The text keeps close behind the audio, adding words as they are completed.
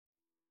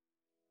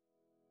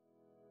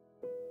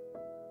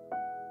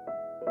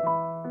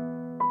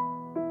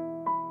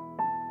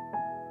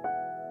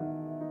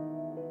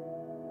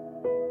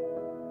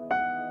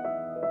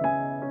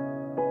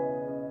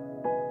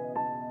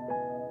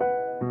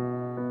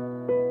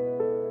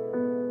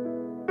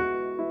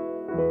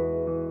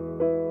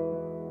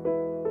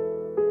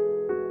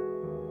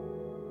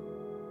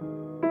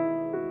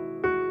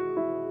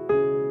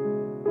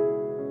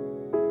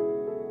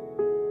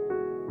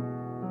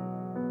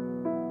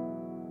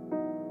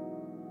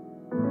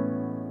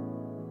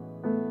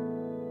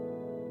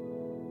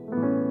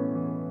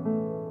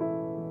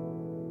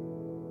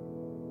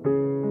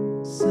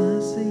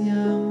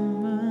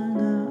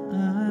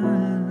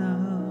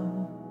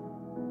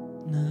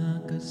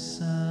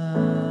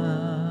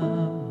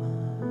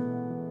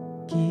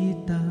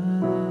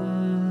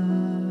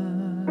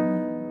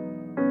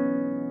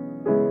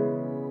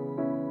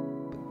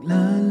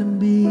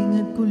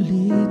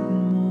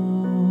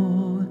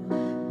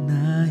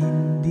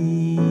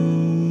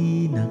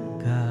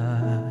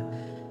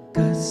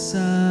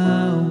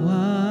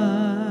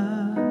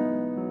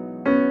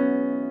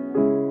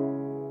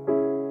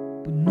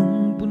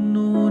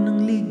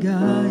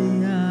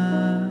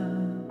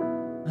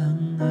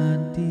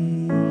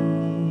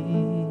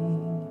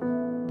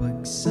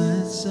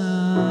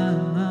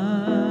magsasama,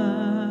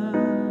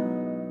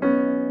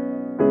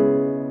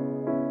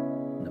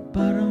 na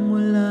parang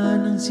wala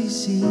nang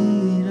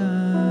sisira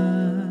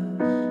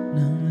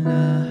ng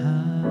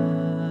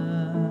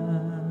lahat.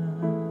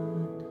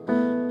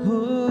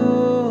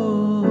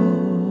 Oh,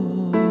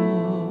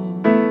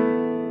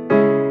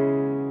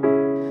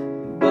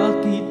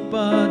 bakit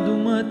pa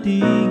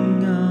dumating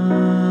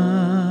ang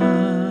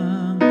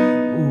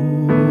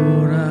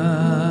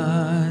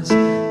oras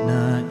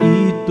na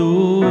ito?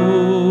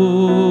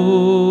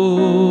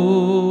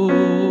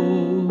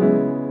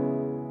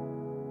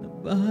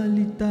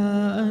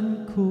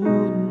 Nabalitaan ko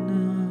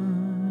na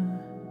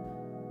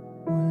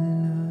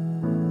wala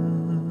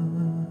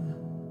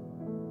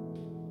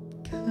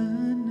ka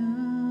na.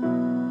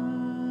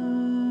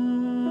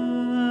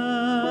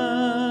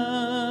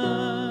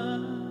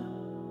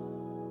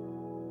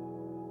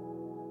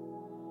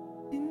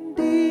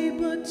 Hindi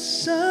ba't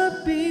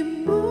sabi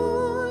mo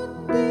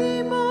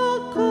di mo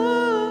ko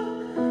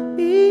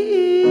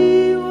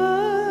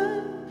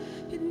iiwan?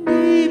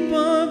 Hindi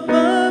pa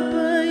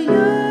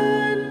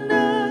babayan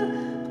na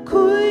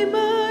ako'y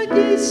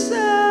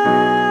mag-isa?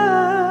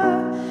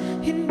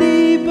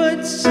 Hindi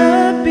ba't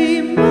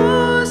sabi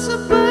mo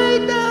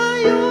sabay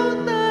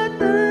tayong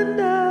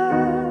tatanda?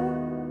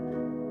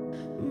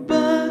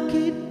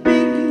 Bakit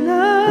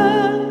bigla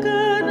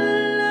ka na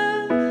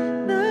lang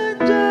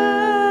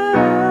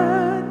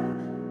nandyan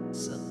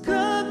sa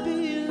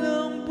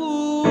kabilang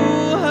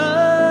buhay?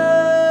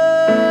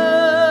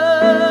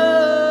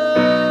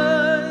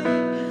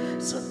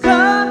 Sa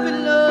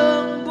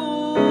kabilang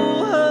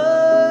buhay.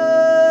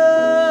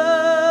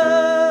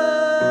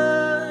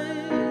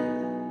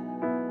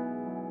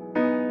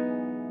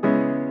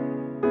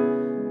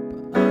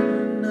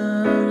 Paano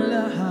ng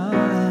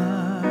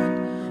lahat?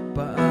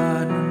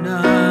 Paano na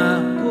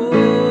ako?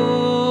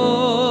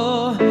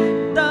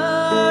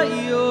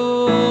 Tayo.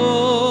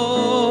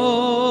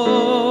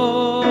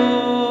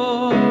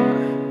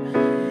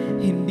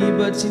 Hindi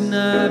ba't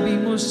sinabi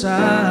mo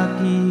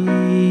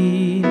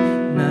sa'kin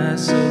na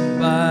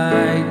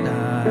sabay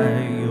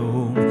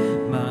tayong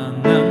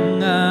mangangarap?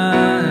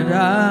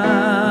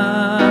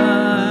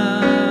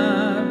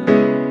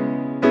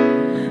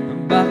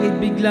 Bakit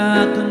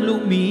bigla kang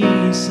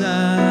lumisan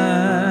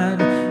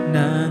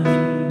nang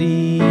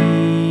hindi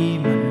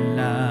man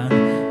lang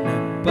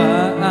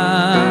nagpaalam?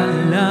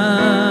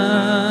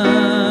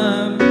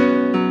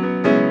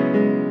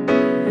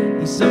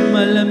 Isang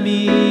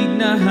malamig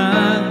na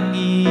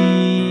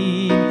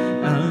hangin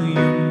ang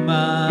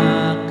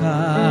yumakap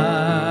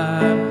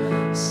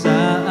sa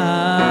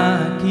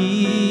akin,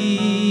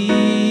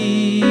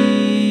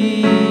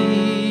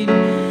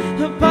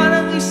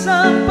 parang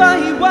isang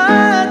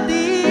pahiwatig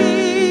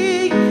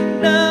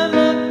na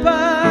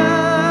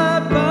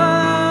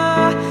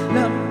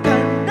magpapaalam ka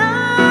na.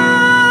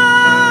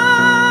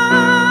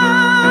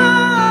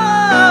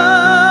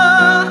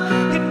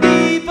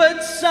 Hindi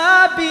ba't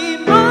sabi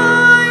mo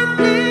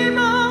hindi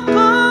mo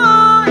ko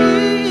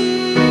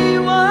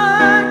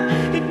iiwan?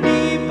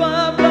 Hindi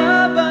pa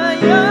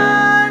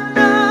babayan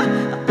na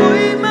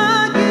ako'y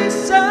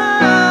mag-isa?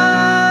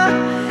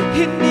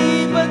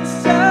 Hindi ba't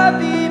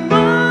sabi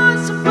mo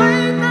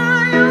sabay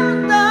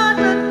tayong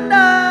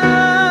tatanda?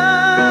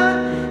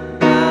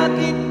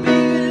 Bakit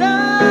bigla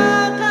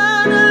ka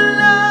na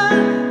lang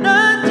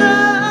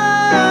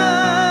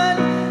nandyan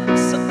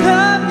sa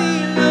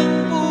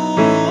kabilang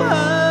buhay?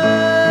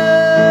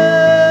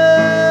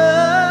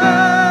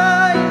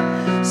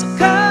 Sa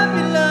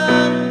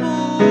kabilang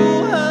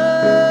buhay.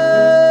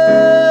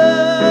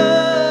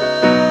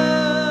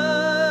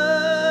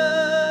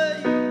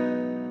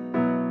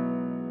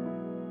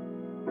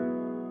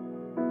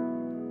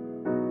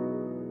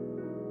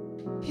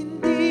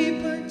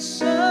 Hindi ba't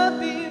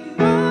sabi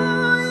mo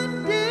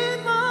hindi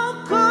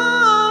mo ko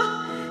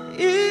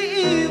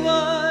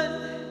iiwan?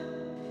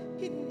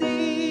 Hindi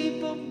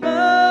pa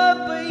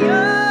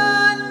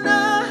babayan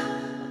na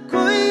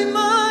ako'y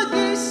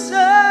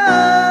mag-isa?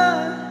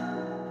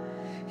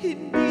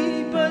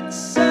 Hindi ba't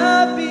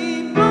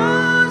sabi mo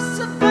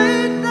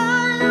sabay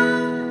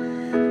tayong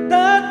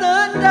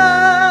tatanda?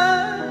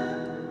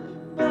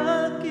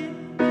 Bakit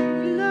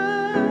bigla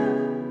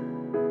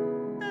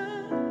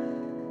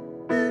nandyan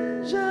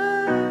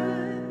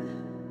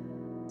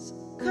sa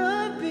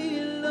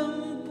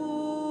kabilang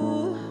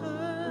buhay?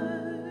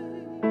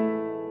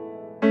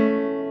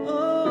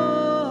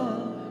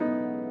 Oh,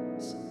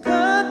 sa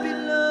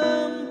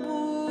kabilang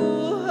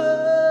buhay.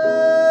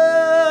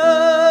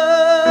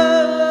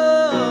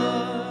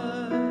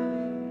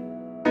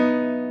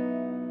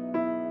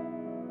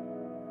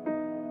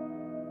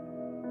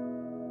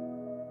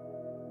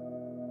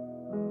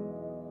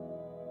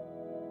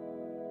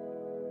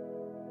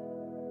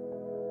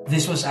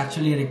 This was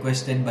actually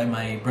requested by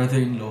my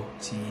brother-in-law,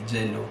 si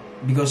Jello,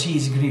 because he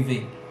is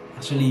grieving.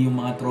 Actually,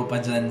 yung mga tropa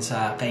dyan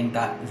sa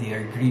Kainta, they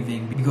are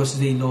grieving because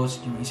they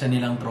lost yung isa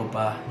nilang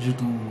tropa due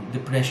to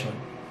depression.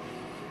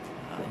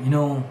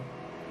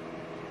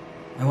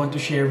 I want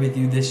to share with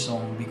you this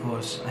song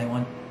because I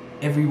want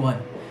everyone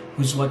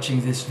who's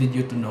watching this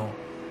video to know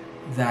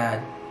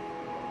that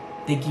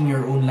taking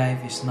your own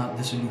life is not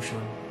the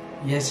solution.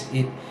 Yes,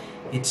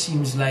 it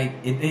seems like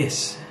it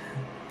is.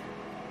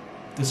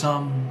 To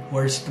some who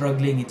are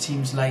struggling, it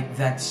seems like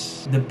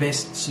that's the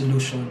best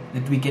solution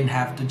that we can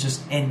have, to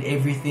just end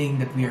everything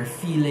that we are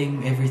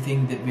feeling,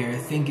 everything that we are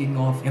thinking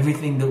of,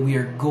 everything that we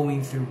are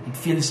going through. It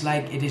feels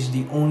like it is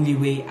the only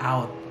way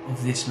out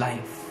of this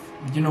life.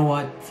 But you know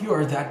what? If you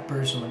are that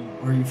person,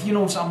 or if you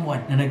know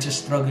someone na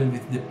nagsastruggle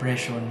with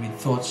depression, with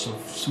thoughts of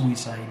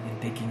suicide and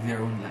taking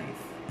their own life,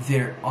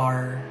 there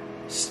are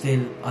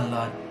still a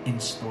lot in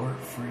store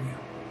for you.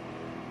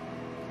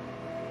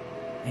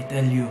 I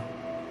tell you,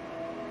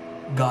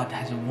 God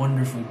has a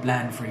wonderful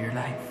plan for your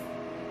life.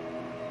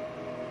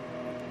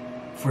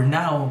 For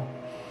now,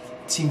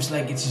 it seems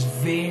like it's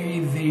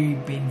very, very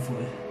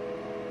painful.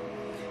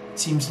 It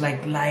seems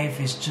like life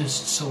is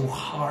just so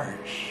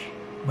harsh.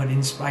 But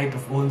in spite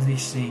of all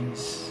these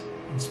things,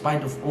 in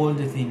spite of all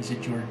the things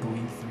that you are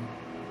going through,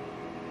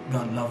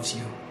 God loves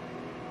you.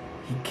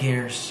 He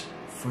cares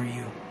for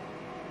you.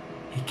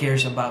 He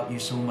cares about you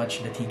so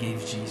much that He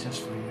gave Jesus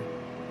for you.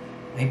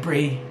 I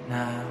pray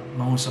na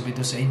mangusap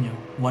ito sa inyo.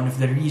 One of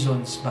the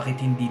reasons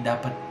bakit hindi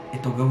dapat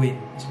ito gawin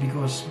is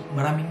because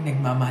maraming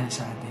nagmamahal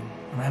sa atin.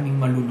 Maraming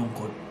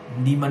malulungkot.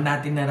 Hindi man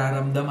natin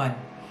nararamdaman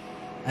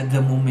at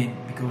the moment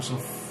because of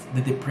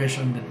the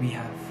depression that we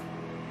have.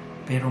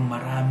 Pero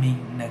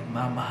maraming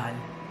nagmamahal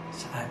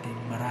sa atin.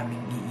 Maraming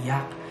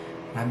iiyak,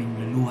 maraming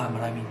luluha,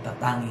 maraming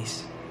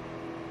tatangis.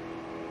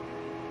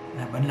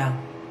 Laban lang.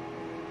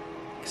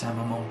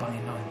 Kasama mo ang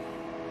Panginoon.